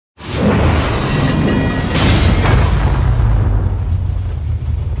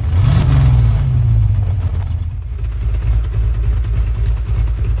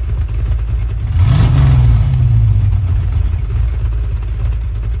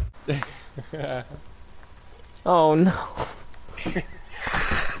Oh no.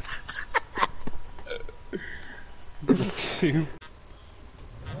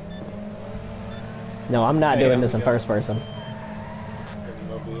 No, I'm not doing this in first person.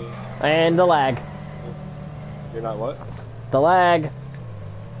 And the lag. You're not what? The lag.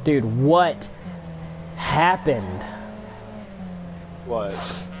 Dude, what happened?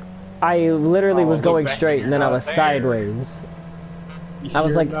 What? I literally was going back, straight and then I was there. sideways. I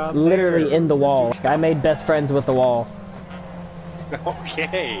was like literally there. in the wall. I made best friends with the wall.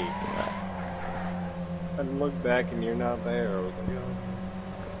 Okay. I look back and you're not there. I was like, oh.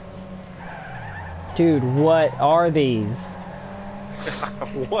 Dude, what are these?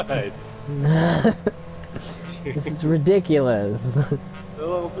 What? This is ridiculous. The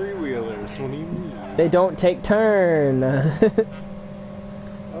little three-wheelers. What do you mean? They don't take turn. Oh, they do.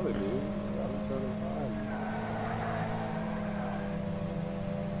 I'm turning fine.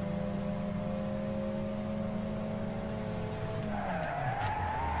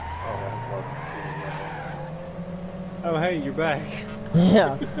 Oh, that's lots of speed. Oh, hey, you're back.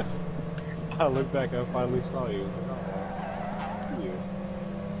 Yeah. I looked back, I finally saw you. I was like, oh, you.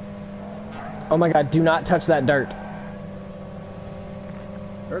 Oh my god, do not touch that dirt.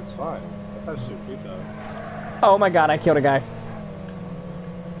 Dirt's fine. I touched it a few times. Oh my god, I killed a guy.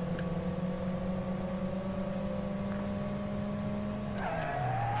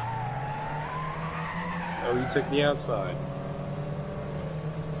 Oh, you took the outside.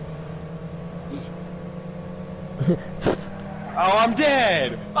 Oh, I'm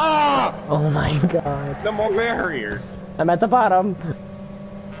dead! Ah! Oh my god. No more barrier. I'm at the bottom.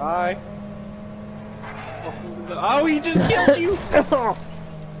 Hi. Oh, he just killed you!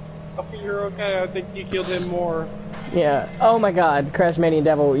 Oh, you're okay. I think you killed him more. Yeah. Oh my god, Crash Mania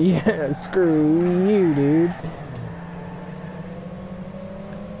Devil. Yeah, screw you, dude.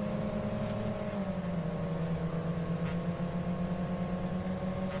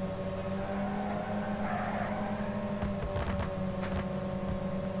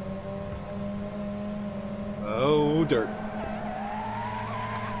 Oh, dirt.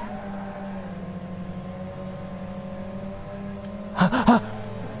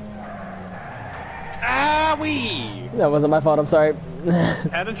 Ah, wee! That wasn't my fault, I'm sorry.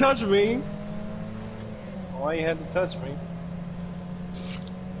 Had to touch me. Why you had to touch me?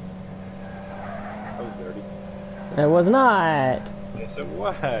 That was dirty. It was not. Yes, it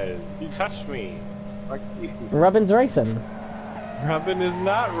was. You touched me. Like you. Rubbin's racing. Robin is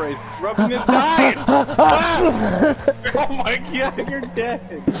not racing. Robin is dying! Ah! Oh my god, you're dead!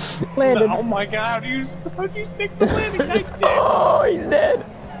 Landed. Oh my god, how'd you stick the landing? Night Dick! Oh, he's dead.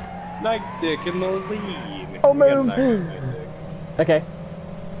 Night Dick in the lead. Oh, We got move. Night Dick. Okay.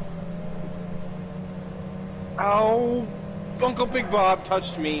 Oh, Bunko Big Bob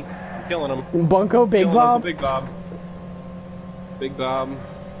touched me. I'm killing him. Bunko Big Killing Bob. Big Bob. Big Bob.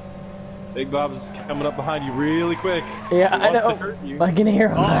 Big Bob's coming up behind you really quick. Yeah, He I wants to know. hurt you. I can hear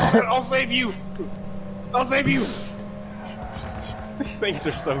him. Oh, I'll save you! I'll save you! These things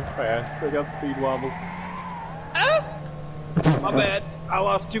are so fast. They got speed wobbles. Ah! My bad. I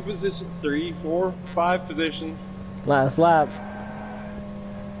lost 2 positions. 3, 4, 5 positions. Last lap.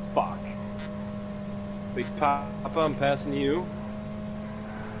 Fuck. Big Papa, I'm passing you.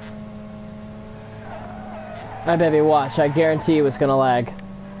 My baby, watch. I guarantee you it's gonna lag.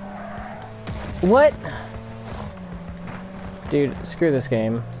 What? Dude, screw this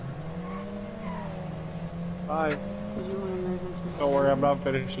game. Bye. Don't worry, I'm not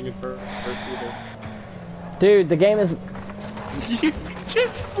finishing it first either. Dude, the game is... You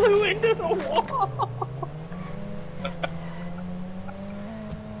just flew into the wall!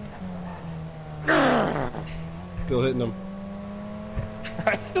 Still hitting him.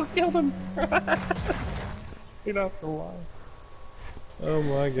 I still killed him! Straight off the line. Oh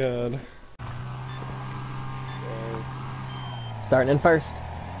my god. Starting in first.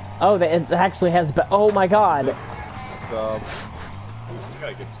 Oh, it actually has... Oh my god. You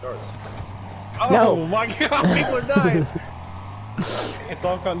gotta get starts. Oh No. my god, people are dying! It's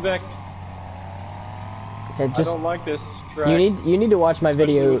all convect. Yeah, I don't like this track. You need to watch my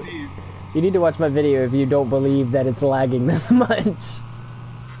especially video. with these. You need to watch my video if you don't believe that it's lagging this much.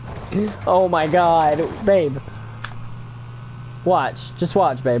 Oh my god, babe. Watch. Just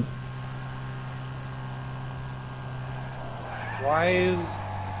watch, babe. Why is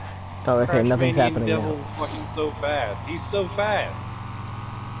Oh, okay, Crash nothing's Maniac happening Devil now. fucking so fast? He's so fast.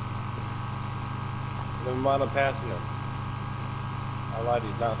 Never mind, I'm passing him. I lied,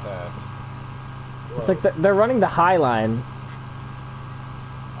 he's not fast. It's like they're running the high line.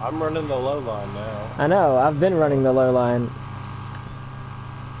 I'm running the low line now. I know, I've been running the low line.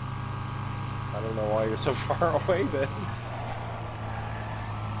 I don't know why you're so far away then.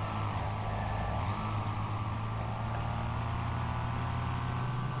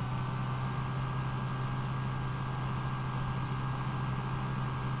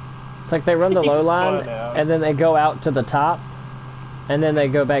 It's like they run the low line, and then they go out to the top, and then they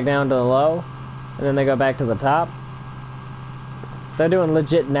go back down to the low, and then they go back to the top. They're doing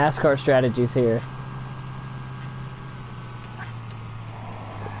legit NASCAR strategies here.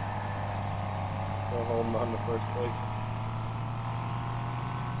 They're holding on to first place.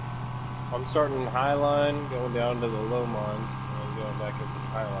 I'm starting high line, going down to the low line, and going back up to the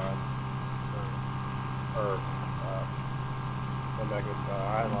high line. Going back up to the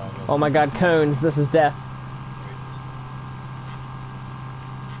high line. Oh my god, cones, this is death.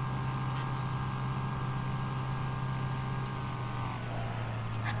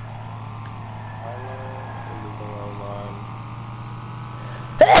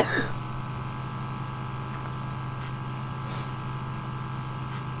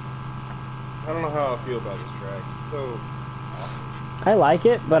 I don't know how I feel about this track. It's so... I like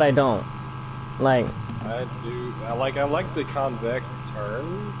it, but I don't. Like... I like the convex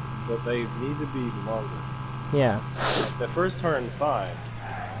turns, but they need to be longer. Yeah. Like the first turn's fine.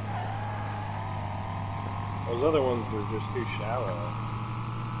 Those other ones were just too shallow.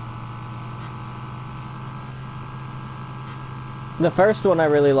 The first one I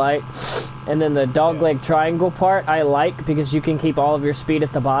really like, and then the dogleg triangle part I like because you can keep all of your speed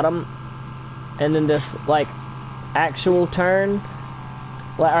at the bottom. And then this, like, actual turn.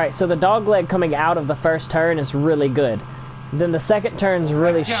 Alright, so the dogleg coming out of the first turn is really good. Then the second turn's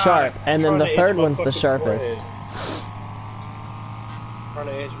really sharp, and then the third one's the sharpest. Trying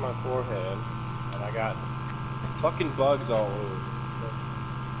to edge my forehead, and I got fucking bugs all over.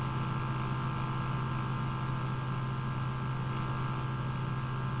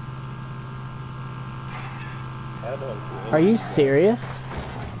 Are you serious?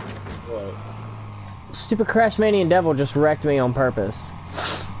 What? Stupid Crashmanian Devil just wrecked me on purpose.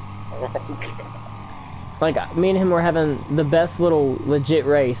 Oh, God. Like, me and him were having the best little legit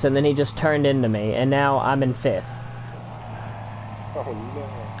race, and then he just turned into me, and now I'm in 5th. Oh no.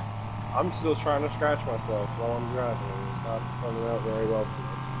 I'm still trying to scratch myself while I'm driving. It's not coming out very well for me.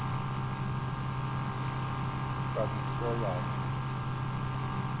 It's causing me slow down.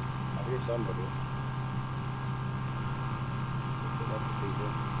 I hear somebody.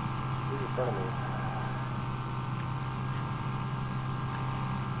 Who's in front of me?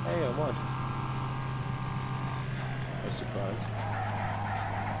 Hey, I'm watching. No surprise.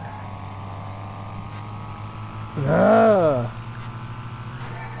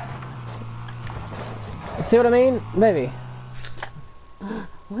 See what I mean? Baby.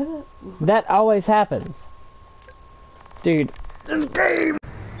 What? That always happens. Dude. This game!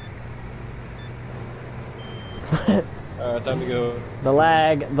 Time to go. The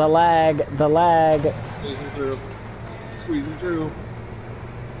lag, the lag, the lag. Squeezing through. Squeezing through.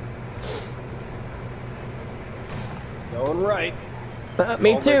 Going right.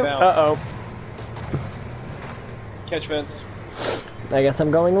 Me too. Uh-oh. Catch fence. I guess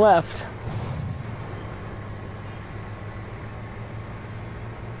I'm going left.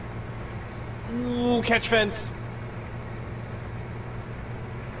 Ooh, catch fence.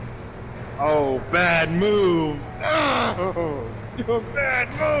 Oh, bad move. Oh, you're a bad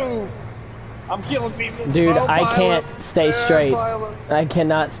move. I'm killing people. Dude, oh, I can't stay straight. Violent. I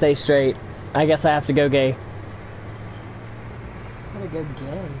cannot stay straight. I guess I have to go gay. I'm gonna go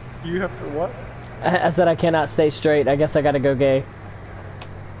gay. You have to what? I said I cannot stay straight. I guess I gotta go gay.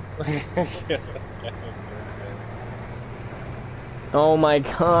 Yes. Oh my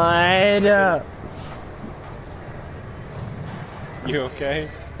god. You okay?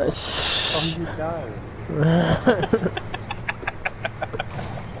 Oh, you died.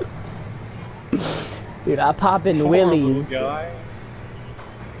 Dude, I pop in willies. Guy.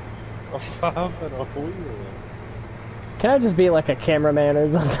 I'm popping a wheel. Can I just be like a cameraman or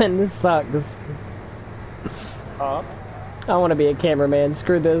something? This sucks. Huh? I want to be a cameraman.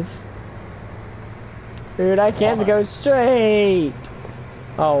 Screw this. Dude, I can't go straight.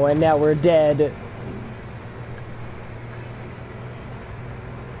 Oh, and now we're dead.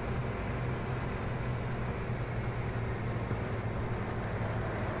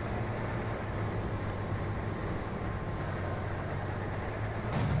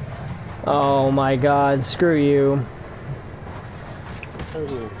 Oh my god, screw you.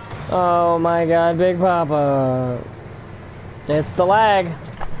 Oh my god, Big Papa. It's the lag.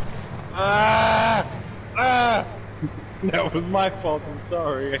 Ah! Ah! That was my fault, I'm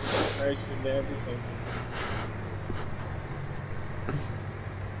sorry. I crashed into everything.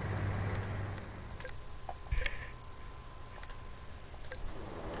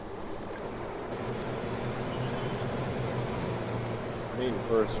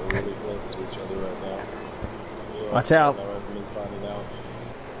 first are really close to each other right now. Watch out. I've been signing out.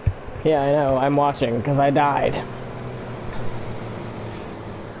 Yeah, I know. I'm watching because I died.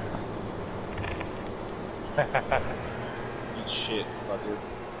 Eat shit, fucker.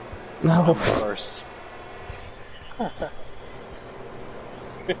 No. I'm first.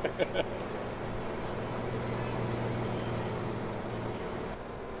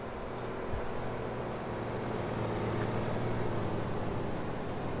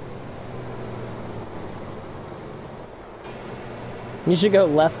 You should go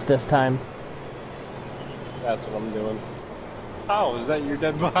left this time. That's what I'm doing. Oh, is that your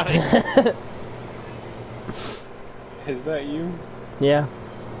dead body? Is that you? Yeah,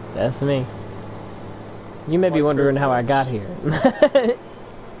 that's me. You may be wondering how I got here.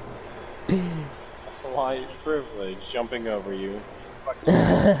 White privilege jumping over you.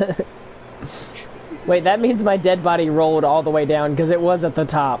 Wait, that means my dead body rolled all the way down because it was at the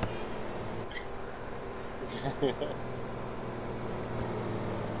top.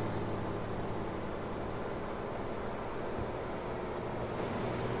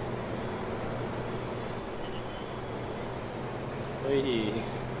 Hey.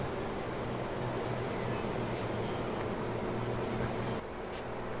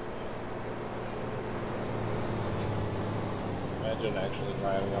 Imagine actually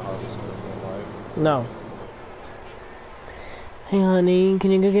driving a harvester in real life. No. Hey honey,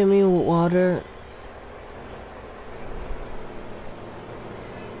 can you go get me water?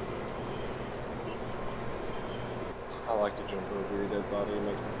 I like to jump over your dead body, it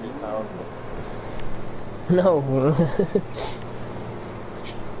makes me feel powerful. No.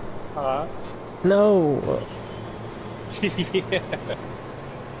 Huh? No. Yeah.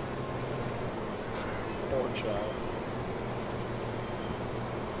 Poor child.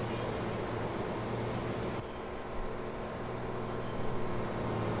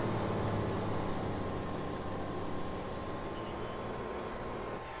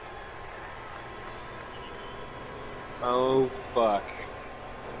 Oh fuck.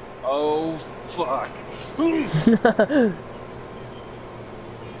 Oh fuck.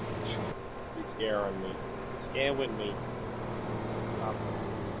 He's scaring me. Scaring with me.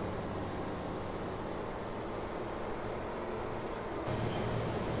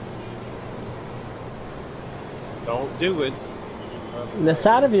 Don't do it. The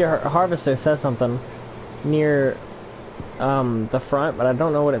side of your harvester says something near the front, but I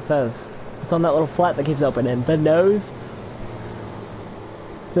don't know what it says. It's on that little flat that keeps opening. The nose.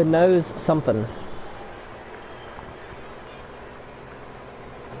 The nose something.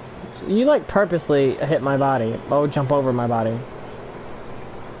 You like purposely hit my body. Oh, jump over my body.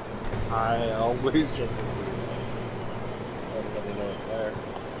 I always jump into it. I never know it's there.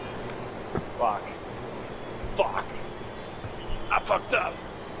 Fuck. Fuck. I fucked up.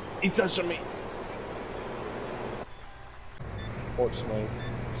 He's touching me. Port swing.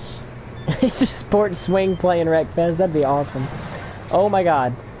 It's just sport swing playing Wreckfest. That'd be awesome. Oh my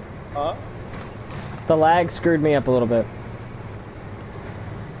god. Huh? The lag screwed me up a little bit.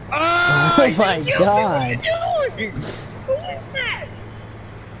 Oh, Oh my god. What are you doing? Who is that?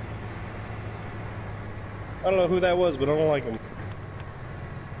 I don't know who that was, but I don't like him.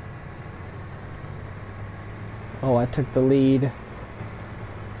 Oh, I took the lead.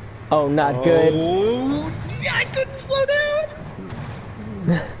 Oh, not good. Yeah, I couldn't slow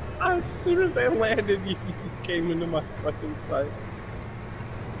down. As soon as I landed, you came into my fucking sight.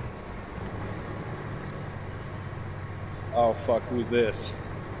 Oh fuck, who's this?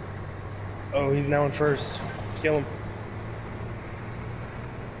 Oh, he's now in first. Kill him.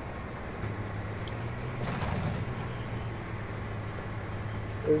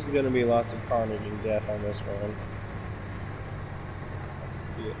 There's gonna be lots of carnage and death on this one. I can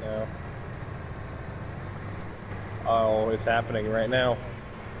see it now. Oh, it's happening right now.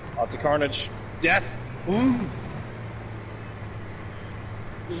 Lots of carnage. Death! Ooh.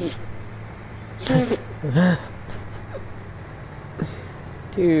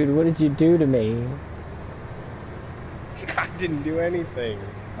 Dude, what did you do to me? I didn't do anything.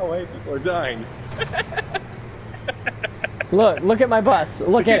 Oh wait, people are dying. Look at my bus.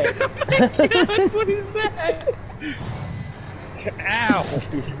 Look at it. Oh my God, what is that? Ow!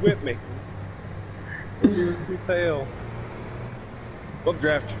 You whipped me. You were too pale. Bump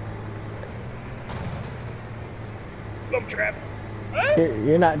draft. Bump draft.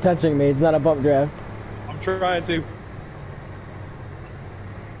 You're not touching me. It's not a bump draft. I'm trying to.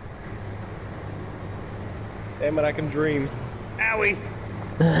 Damn it, I can dream. Owie!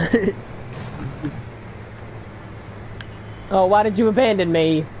 Oh, why did you abandon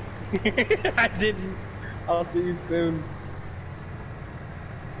me? I didn't. I'll see you soon.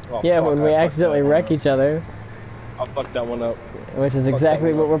 Oh, Yeah, fuck, when we I fucked accidentally that one wreck up. each other. I fucked that one up. Which is Fuck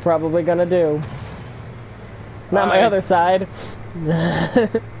exactly that what one we're up. probably gonna do. Not my other side.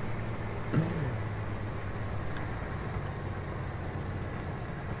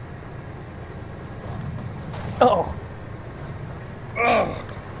 Oh! Oh!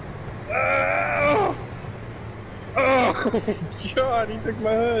 Oh! Oh! God, he took my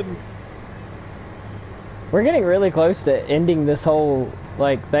hood. We're getting really close to ending this whole,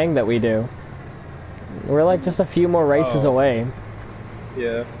 like, thing that we do. We're like just a few more races away.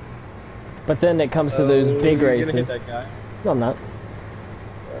 Yeah. But then it comes to those big you're races. Gonna hit that guy. No, I'm not.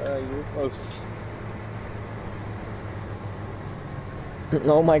 You're close.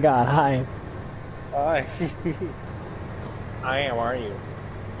 Oh my god, hi. Hi. I am, aren't you?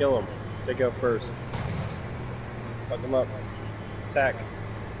 Kill him. Take out first. Fuck him up. Attack.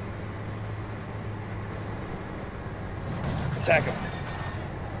 Attack him.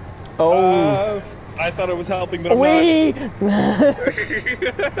 Oh. I thought it was helping, but I'm Wee! not.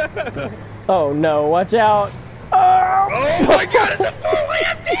 Oh no, watch out. Oh my god, it's a four-way,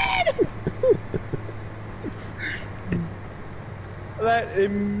 I'm dead!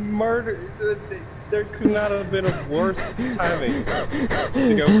 That murder. There could not have been a worse timing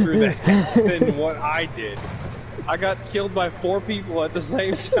to go through that than what I did. I got killed by 4 people at the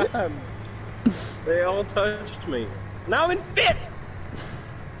same time. They all touched me. Now I'm in 5th!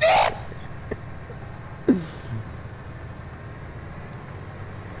 5th!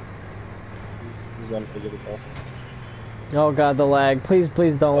 This is unforgivable. Oh god, the lag. Please,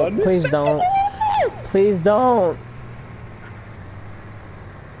 please don't. Please don't. Please don't.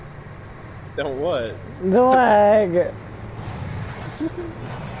 Don't what? The lag.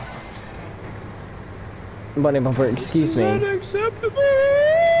 Bunny bumper, excuse me. Unacceptable!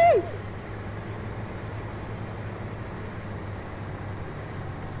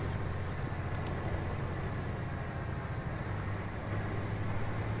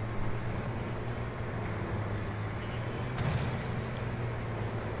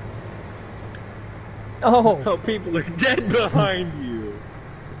 Oh. Oh, people are dead behind you.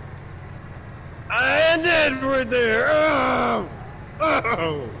 I am dead right there. Oh!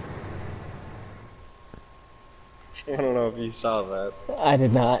 Oh! I don't know if you saw that. I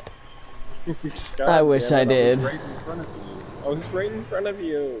did not. God I wish damn it, I did. I was right in front of you. I was right in front of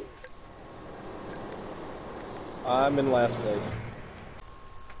you. I'm in last place.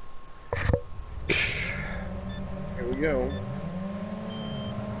 Here we go.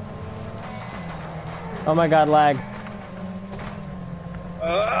 Oh my god, lag.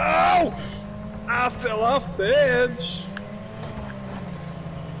 Oh! I fell off the edge.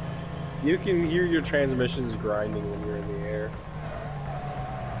 You can hear your transmissions grinding when you're in the air.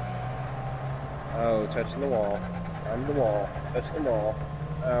 Oh, touching the wall. I'm the wall. Touch the wall.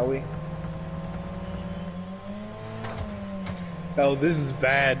 Owie. Oh, this is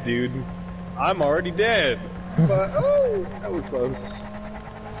bad, dude. I'm already dead. But, oh, that was close.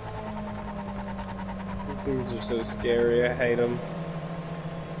 These things are so scary. I hate them.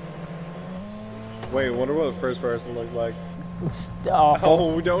 Wait, wonder what first person looks like. Awful.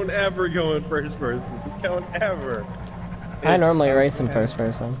 Oh, don't ever go in first person. Don't ever. I It's normally so race in bad. first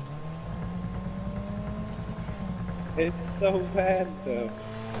person. It's so bad, though.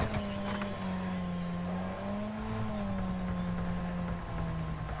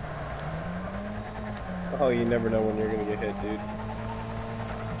 Oh, you never know when you're gonna get hit, dude.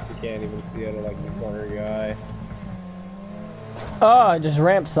 You can't even see out of like the corner of your eye. Oh, I just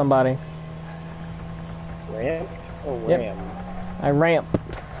ramped somebody. Ramped or Yep. rammed? I ramped.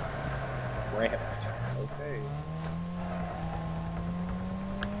 Ramped. Okay.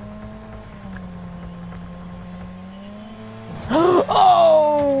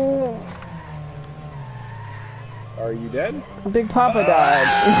 Oh! Are you dead? Big Papa died.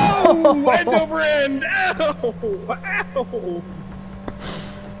 Oh, end over end! Ow! Ow!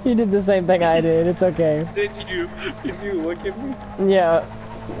 You did the same thing I did. It's okay. Did you look at me? Yeah.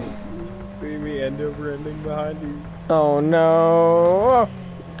 You see me end over ending behind you? Oh no.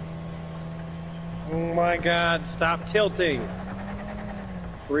 Oh my god, stop tilting!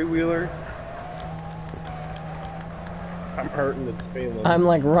 Three-wheeler. I'm hurting its feelings. I'm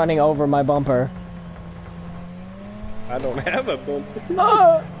like running over my bumper. I don't have a bump.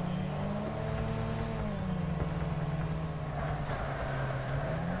 Ah!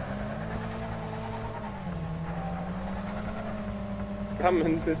 I'm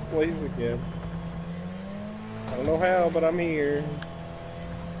in 5th place again. I don't know how, but I'm here.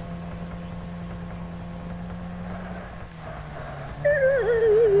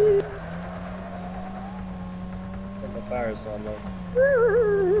 Put my tires on though.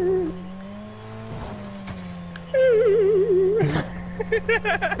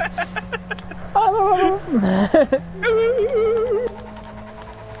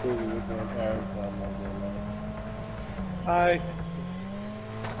 Hi.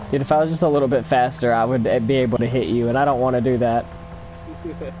 Dude, if I was just a little bit faster, I would be able to hit you, and I don't want to do that.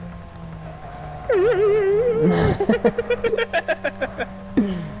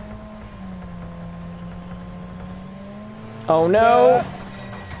 Oh no!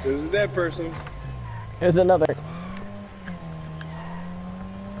 There's a dead person. There's another.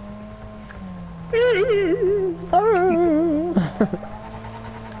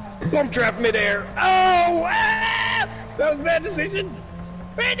 Bump draft midair. Oh! Ah! That was a bad decision.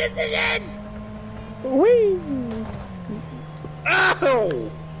 Bad decision. Whee! Oh!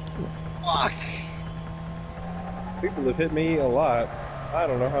 Fuck! People have hit me a lot. I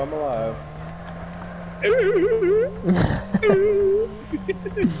don't know how I'm alive.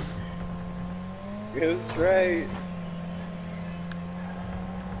 Go straight.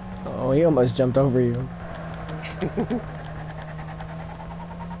 Oh, he almost jumped over you.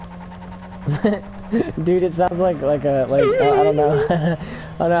 Dude, it sounds like I don't know. I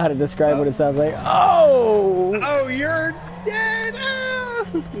don't know how to describe what it sounds like. Oh! Oh, you're dead! Ah!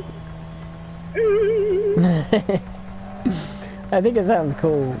 I think it sounds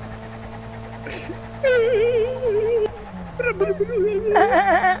cool.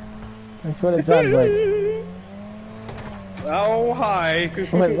 That's what it sounds like. Oh, hi.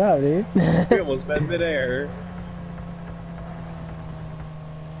 What's up, dude? We almost met midair.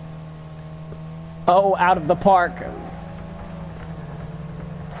 Oh, out of the park.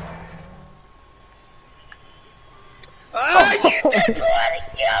 Ah, you didn't want to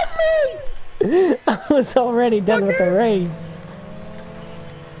kill me! I was already done with the race.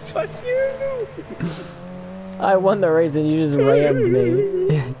 Fuck you! I won the race and you just rammed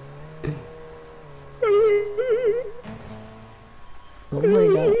me. Oh my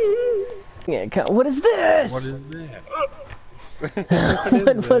god. Yeah, what is this? What is that?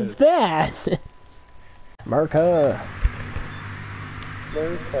 What was that? Merca.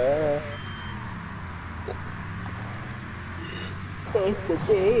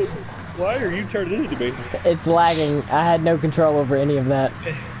 Why are you turning into me? It's lagging. I had no control over any of that.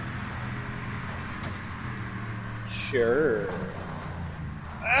 Sure.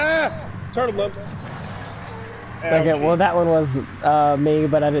 Ah! Turtle bumps. Okay, well that one was me,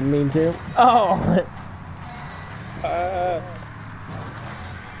 but I didn't mean to. Oh! Ah!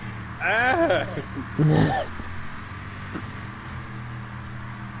 Ah!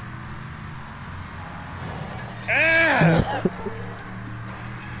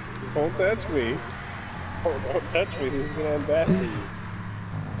 Don't touch me. Oh, don't touch me. This is gonna end bad for you.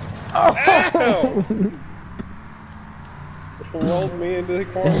 Oh! Ow! Rolled me into the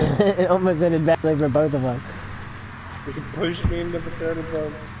corner. It almost ended badly for both of us. You pushed me into the turtle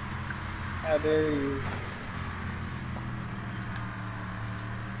bumps. How dare you?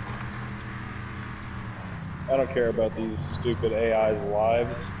 I don't care about these stupid AI's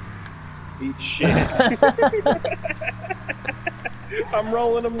lives. Eat shit. I'm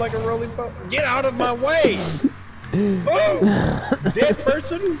rolling them like a rolling boat. Get out of my way! Oh! Dead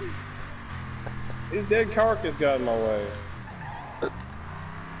person? His dead carcass got in my way.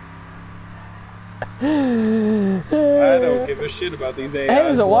 I don't give a shit about these AI's. Hey,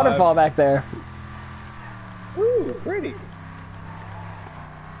 there's a waterfall back there. Ooh, pretty.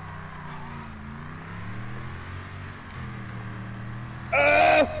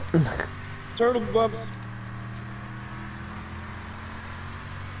 Ah! Turtle bumps.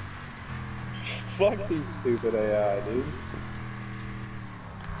 Fuck these stupid AI, dude.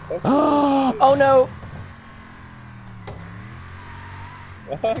 Oh no!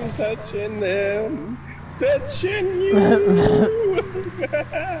 I'm touching them, touching you.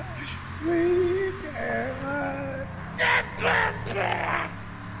 Sweet Caroline.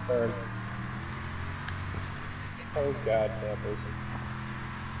 Turn. Oh god, campers.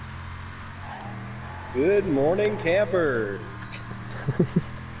 Good morning, campers.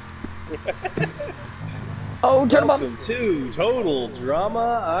 Oh, turtle bumps! Welcome to Total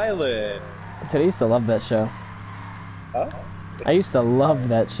Drama Island. Dude, I used to love that show. Huh? I used to love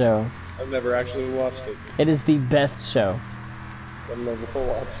that show. I've never actually watched it. It is the best show. I've never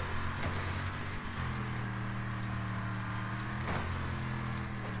watched it.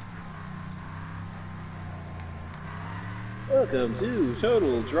 Welcome to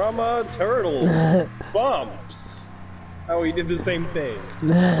Total Drama Turtle Bumps. Oh, he did the same thing.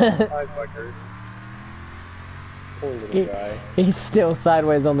 Hi, fucker. Poor little guy. He's still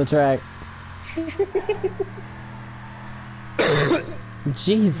sideways on the track.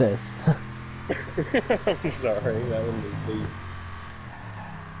 Jesus. I'm sorry, that one was deep.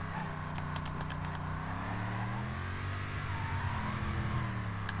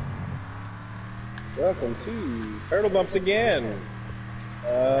 Welcome to Turtle Bumps again.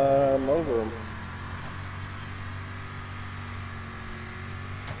 I'm over them.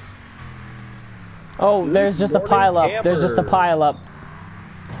 Oh, there's just a pile up. There's just a pile up.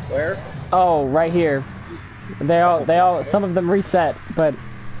 Where? Oh, right here. They all, some of them reset, but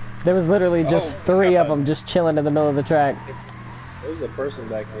there was literally just three of them just chilling in the middle of the track. There's a person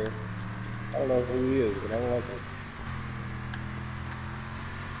back here. I don't know who he is, but I don't like him.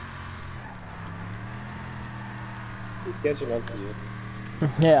 He's catching up to you.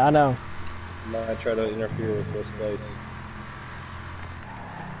 Yeah, I know. Might try to interfere with first place.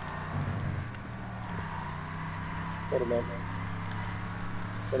 Put him up.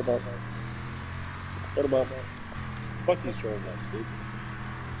 Put him up. Put him up. Fuck these turtle bumps, dude.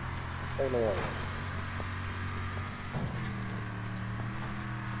 Turn away.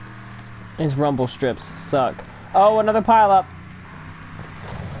 His rumble strips suck. Oh, another pile up.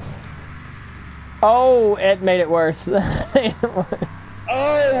 Oh, it made it worse. Oh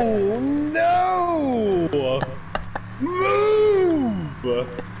no! Move!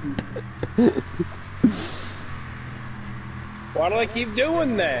 Why do I keep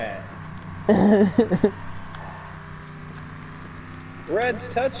doing that? Red's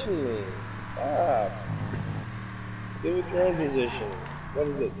touching me. Stop. Get with your own position. What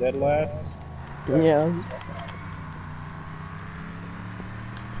is it, dead last? Yeah.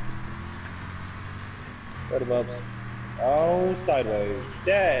 Red bumps. Oh, sideways.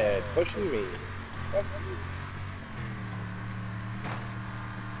 Dead. Pushing me. Fuck you.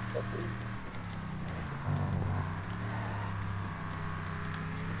 Let's see.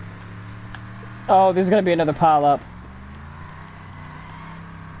 Oh, there's gonna be another pile up.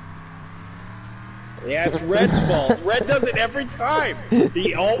 Yeah, it's Red's fault. Red does it every time.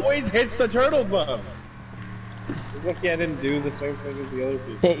 He always hits the turtle bumps. He's lucky I didn't do the same thing as the other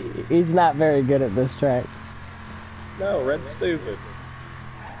people. He's not very good at this track. No, Red's stupid.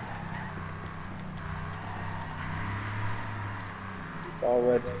 It's all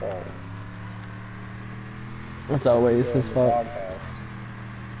Red's fault. It's always his fault. Doghouse.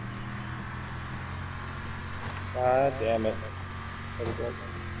 God damn it.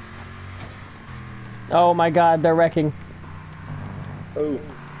 Oh my god, they're wrecking. Ooh.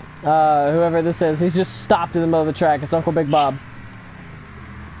 Whoever this is, he's just stopped in the middle of the track. It's Uncle Big Bob.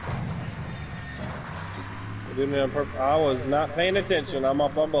 I didn't on purpose. I was not paying attention. I'm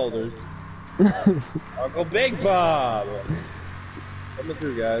up on boulders. Uncle Big Bob! Coming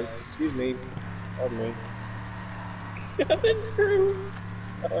through, guys. Excuse me. Pardon me. Coming through!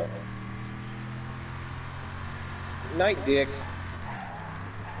 Night, Dick.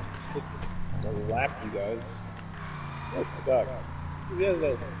 I'll lap you guys. That suck. Yeah,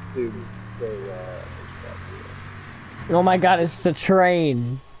 that's stupid. Oh my god, it's a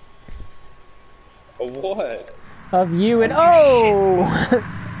train. What? Of you and oh!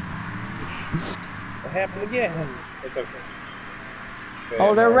 What happened again? It's okay.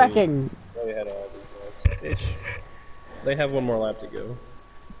 Oh, they're wrecking. Way ahead of all these guys. Bitch. They have one more lap to go.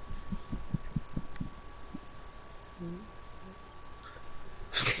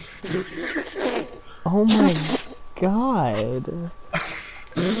 Oh my god.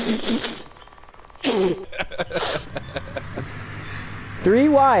 3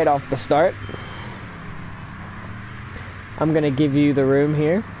 wide off the start. I'm gonna give you the room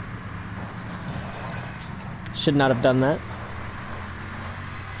here. Should not have done that.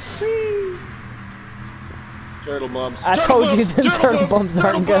 Turtle bumps. I told you the turtle bumps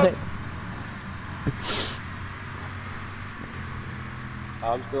aren't good.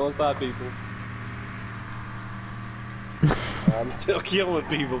 I'm still inside, people. I'm still killing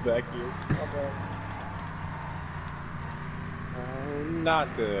people back here. Oh, not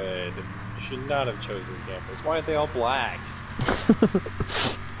good. Should not have chosen campers. Why aren't they all black?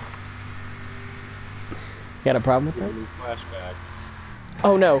 Got a problem with that? Flashbacks.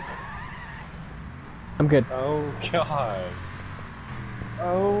 Oh no. I'm good. Oh god.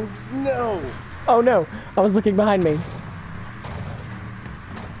 Oh no. Oh no. I was looking behind me.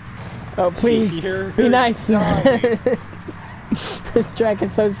 Oh please. Be nice. This track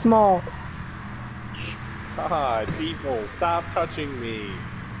is so small. God, people, stop touching me.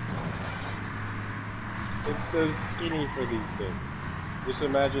 It's so skinny for these things. Just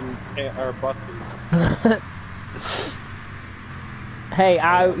imagine our buses. Hey,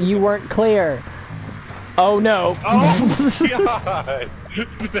 you weren't clear. Oh no. Oh god!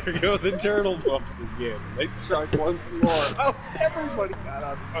 There go the turtle bumps again. They struck once more. Oh, everybody got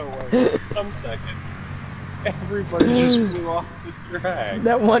out of my way. I'm second. Everybody just flew off the track.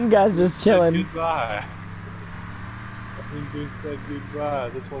 That one guy's just chilling. Goodbye. We just said goodbye.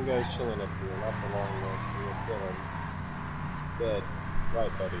 This one guy's chilling up here, not for long enough, so we'll kill him. Dead.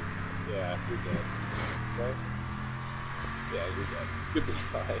 Right, buddy. Yeah, you're dead. Right? Yeah, you're dead.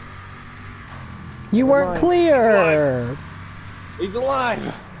 Goodbye. You weren't clear! He's alive!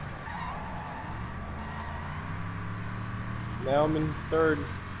 Now I'm in third.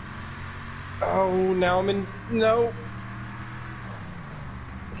 Oh, now I'm in... No!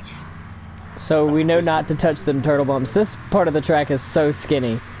 So we know not to touch them turtle bumps. This part of the track is so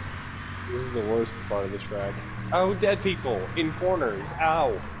skinny. This is the worst part of the track. Oh, dead people in corners.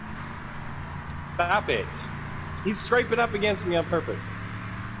 Ow. Stop it. He's scraping up against me on purpose.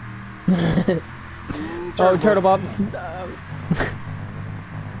 Oh, turtle bumps.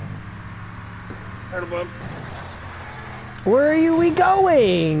 Turtle bumps. Where are we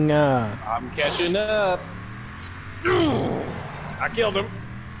going? I'm catching up. I killed him.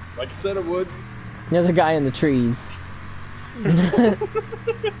 Like I said I would. There's a guy in the trees. Okay.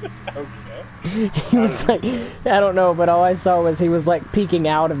 He was like, I don't know, but all I saw was he was like peeking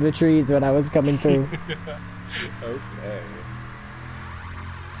out of the trees when I was coming through. Okay.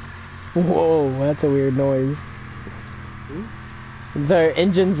 Whoa, that's a weird noise. Hmm? The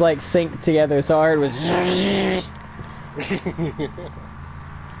engines like synced together, so I heard was.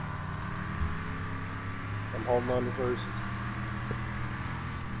 I'm holding on to first.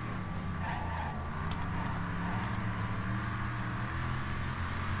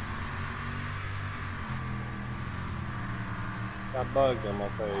 Got bugs on my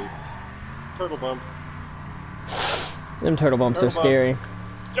face. Turtle bumps. Them turtle bumps are scary.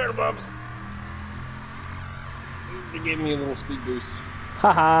 Turtle bumps! They gave me a little speed boost.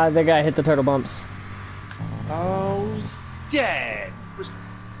 Haha, that guy hit the turtle bumps. Oh, he's dead!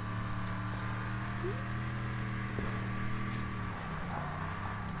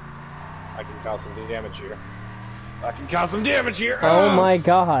 I can cause some damage here. I can cause some damage here! Oh my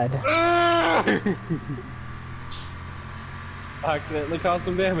god. I accidentally caused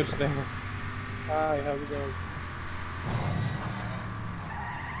some damage there. Hi, how's it going?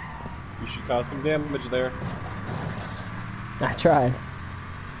 You should cause some damage there. I tried.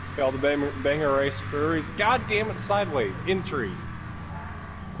 Call the banger race for a reason. God damn it, sideways, in trees.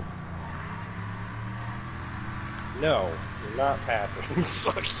 No, you're not passing.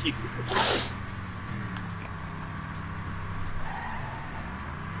 Fuck you.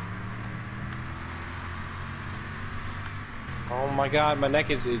 Oh my god, my neck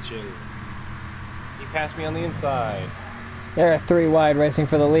is itching. He passed me on the inside. There are 3 wide racing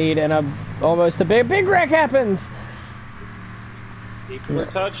for the lead, and almost a big wreck happens. People are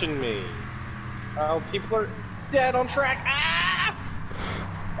touching me. Oh, people are dead on track. Ah!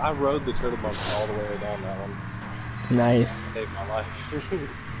 I rode the turtle bumps all the way down that one. Nice. Saved my life.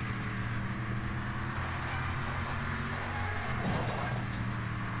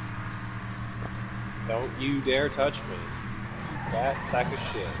 Don't you dare touch me. That sack of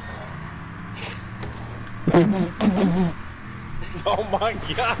shit. Oh my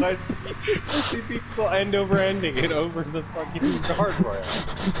god, I see people end over ending it over the fucking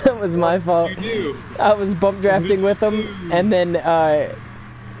guardrail. That was my fault. You do. I was bump drafting with him, and then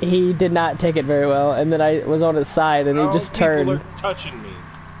he did not take it very well, and then I was on his side, and he just turned. People are touching me.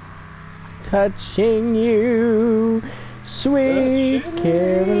 Touching you, sweet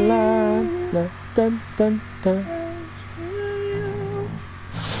Caroline. Dun, dun, dun.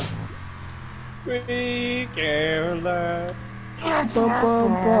 Sweet Caroline. Bum,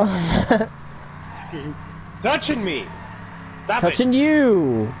 bum, bum. Touching me! Stop Touching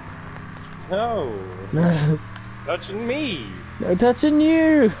you! it! No! Touching me! No touching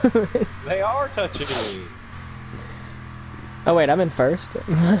you! They are touching me! Oh wait, I'm in first. That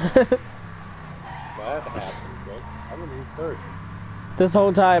happened, but I'm in third. This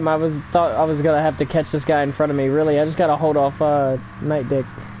whole time I thought I was gonna have to catch this guy in front of me. Really, I just gotta hold off Night Dick.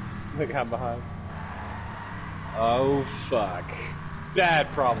 The guy behind. Oh fuck. Bad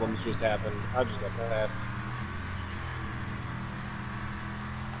problems just happened. I just got passed.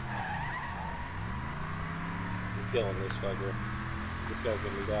 I'm killing this fucker. This guy's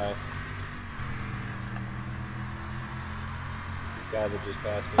gonna die. This guy that just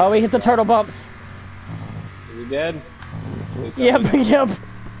passed me. Oh, he hit the turtle bumps. Is he dead? Yep, yep.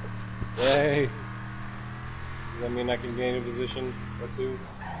 Yay. Does that mean I can gain a position or 2?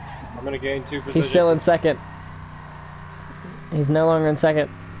 I'm gonna gain 2 positions. He's still in second. He's no longer in second.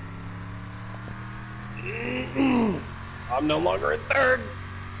 I'm no longer in third.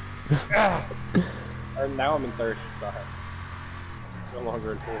 Or now I'm in third. Sorry. No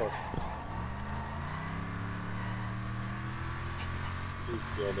longer in fourth. Just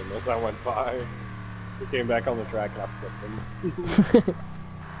killed him as I went by. We came back on the track and I flipped him.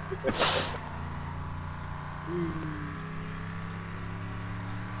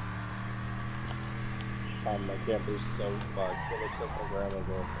 God, my camper's so fucked. It looks like my grandma's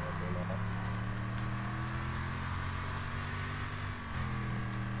old camper now.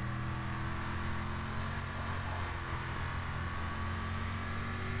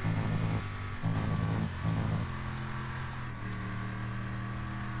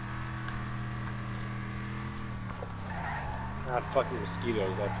 God, fucking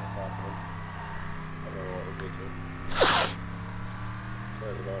mosquitoes, that's what's happening. I don't know what we did here.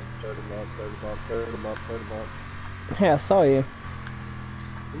 Third him up. Yeah, I saw you.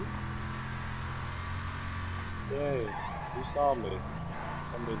 Yay, you saw me.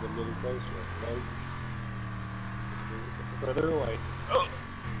 Somebody's a little closer, right? Further away. Oh.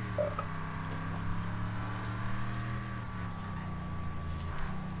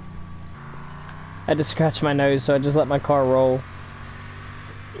 I had to scratch my nose, so I just let my car roll.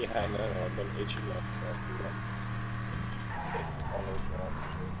 Yeah, I know, I've been itching up, so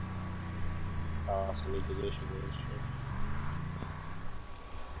awesome position with this shit.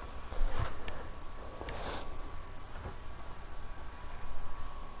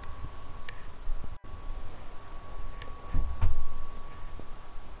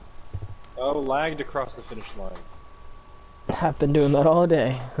 Oh, lagged across the finish line. I've been doing that all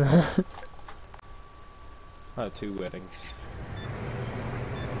day. 2 weddings.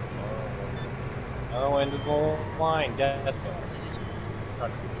 Oh, end of the line, death pass.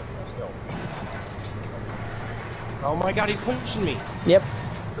 Let's go. Oh my god, he's pushing me! Yep.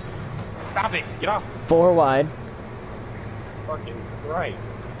 Stop it! Get off! 4 wide. Fucking right.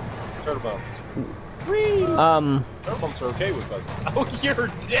 Turtle bumps. Turtle bumps are okay with us. Oh,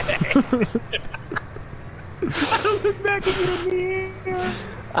 you're dead! I don't look back at you in the air!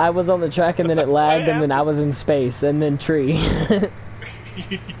 I was on the track and then it lagged and then I was in space and then tree.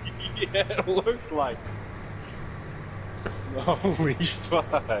 Yeah, it looks like. Holy fuck.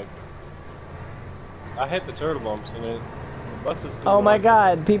 I hit the turtle bumps and it. Buses Oh my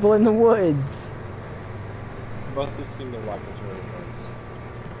god, people in the woods. Buses seem to like the turtle bumps.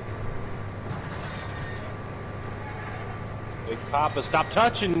 Big Papa, stop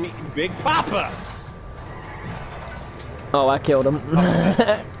touching me! Big Papa! Oh, I killed him.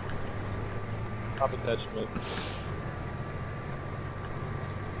 Papa touched me.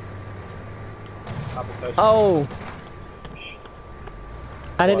 Papa touched Oh! me.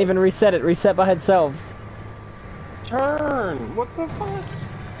 I didn't even reset it. Reset by itself. Turn! What the fuck?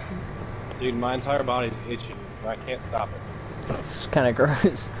 Dude, my entire body's itching. I can't stop it. It's kind of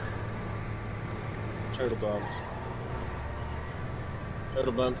gross. Turtle bumps.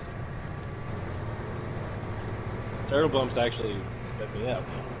 Turtle bumps. Turtle bumps actually sped me up.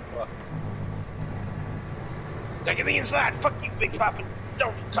 Fuck. Take it to the inside! Fuck you, Big Papa!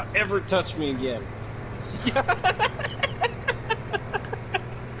 Don't ever touch me again.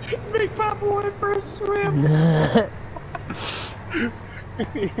 Big Papa went for a swim!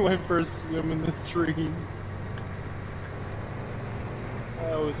 He went for a swim in the streams.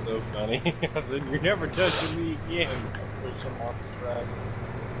 That was so funny. I said, "You're never touching me again." I pushed him off the track.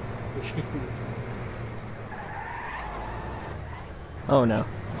 Oh no.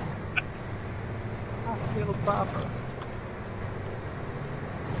 Little Papa.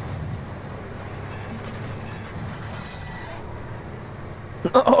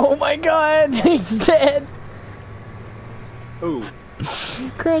 Oh my god! He's dead! Who?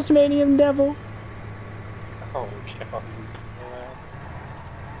 Crashmanium Devil. Oh god.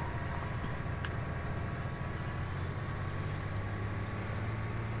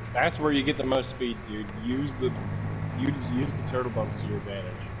 That's where you get the most speed, dude. Use the turtle bumps to your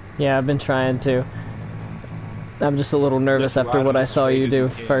advantage. Yeah, I've been trying to. I'm just a little nervous Just after ride what them I as saw straight you as do you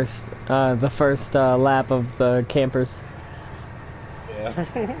can. first. The first lap of the campers.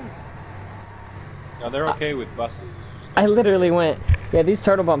 Yeah. No, they're okay with buses. I literally went, yeah, these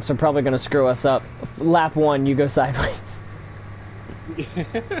turtle bumps are probably going to screw us up. Lap 1, you go sideways.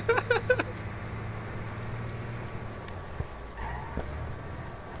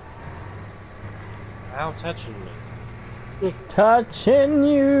 Ow, touching me. Touching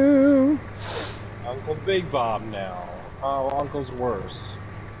you. Uncle Big Bob now. Oh, Uncle's worse.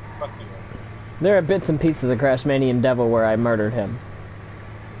 Fuck you, Uncle. There are bits and pieces of Crashmanium Devil where I murdered him.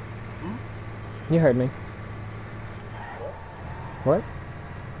 You heard me. What?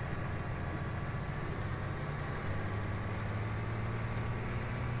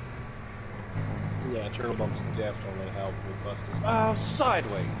 Yeah, turtle bumps definitely help with buses. Oh,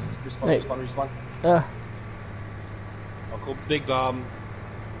 sideways. Respawn, Hey. respawn. Uncle Big Bob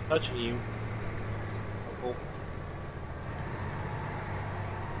touching you.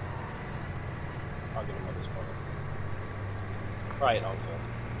 Right, Uncle.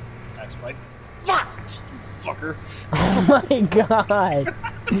 That's right. Fuck! Fucker! Oh my god!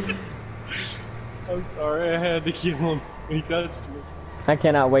 I'm sorry, I had to kill him. He touched me. I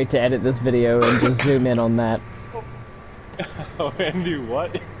cannot wait to edit this video and just zoom in on that. Oh, and do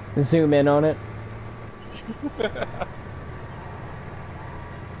what? Zoom in on it.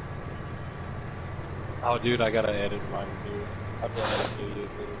 Oh, dude, I gotta edit mine too. I've done that videos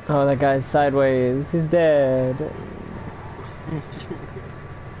later. Oh, that guy's sideways. He's dead.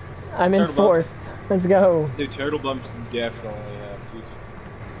 I'm in Turtle fourth. bumps. Let's go. Dude, turtle bumps definitely easy.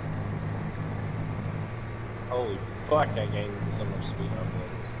 Holy fuck, I gained so much speed on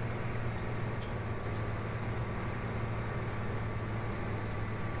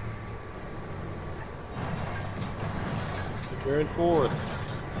this. You're in fourth.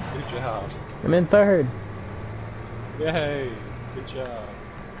 Good job. I'm in third. Yay. Good job.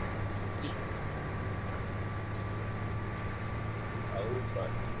 Oh, fuck.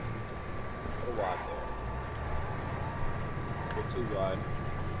 A little wide there. A little too wide.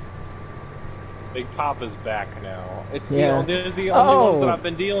 Big Papa's back now. It's Yeah. they're the only ones that Oh. I've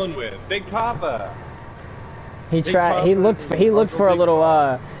been dealing with. Big Papa. He tried. He looked for a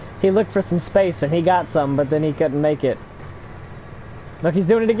little. He looked for some space and he got some, but then he couldn't make it. Look, he's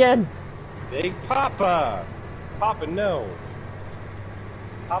doing it again. Big Papa. Papa, no.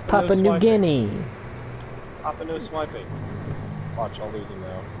 Papua no New swiping. Guinea. Papa, no swiping. Watch, I'll lose him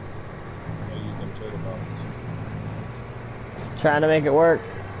now. I'll use them turtle bumps. Trying to make it work.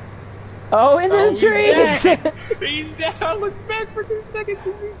 Oh, in the He's trees! dead. He's down. Look back for 2 seconds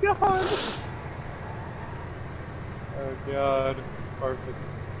and he's gone. Oh god. Perfect.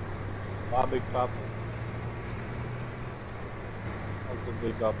 Bye, Big Papa. Uncle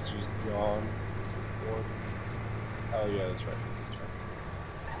Big Papa's just gone. Oh yeah, that's right. This is true.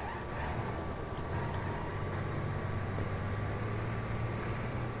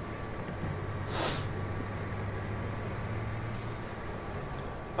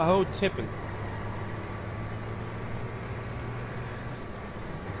 Oh, tipping.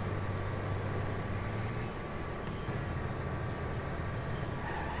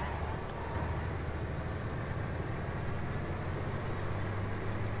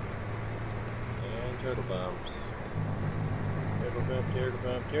 And turtle bumps. Turtle bump, turtle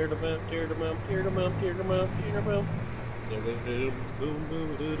bump, turtle bump, turtle bump, turtle bump, turtle bump, turtle bump. Boom, boom,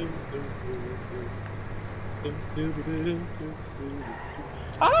 boom, boom, boom, boom.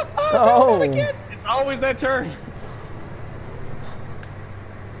 Oh! It's always that turn.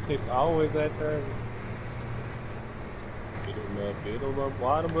 It's always that turn. Beat 'em up,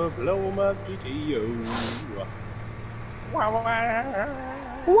 wide 'em up, blow 'em up, GTO. Wow, wow,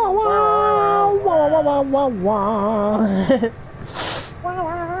 Wah wah wah wah wah wah wah.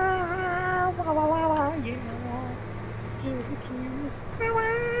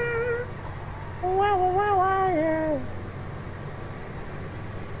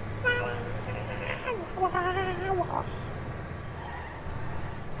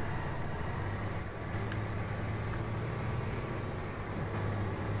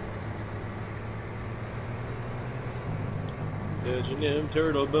 Dodging them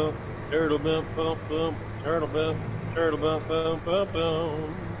turtle bump, bump, bump, turtle bump, bump, bump,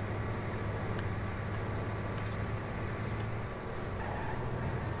 bump.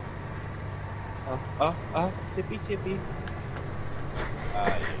 Tippy, tippy.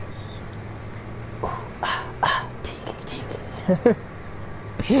 Ah, yes.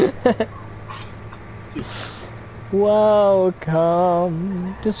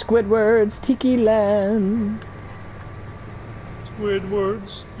 Welcome to Squidward's Tiki Land.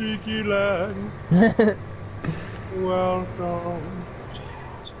 Squidward's Tiki Land. Welcome.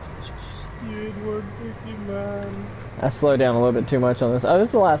 Squidward Tiki Land. I slowed down a little bit too much on this. Oh, this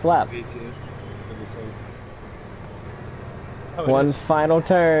is the last lap. Me too. One final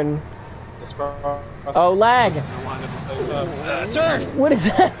turn. Oh, Oh, lag! turn! What is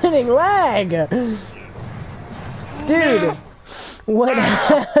happening? Lag! Dude! What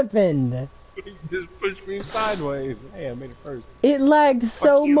happened? He just pushed me sideways. Hey, I made it first. It lagged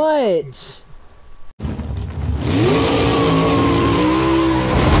so you. much.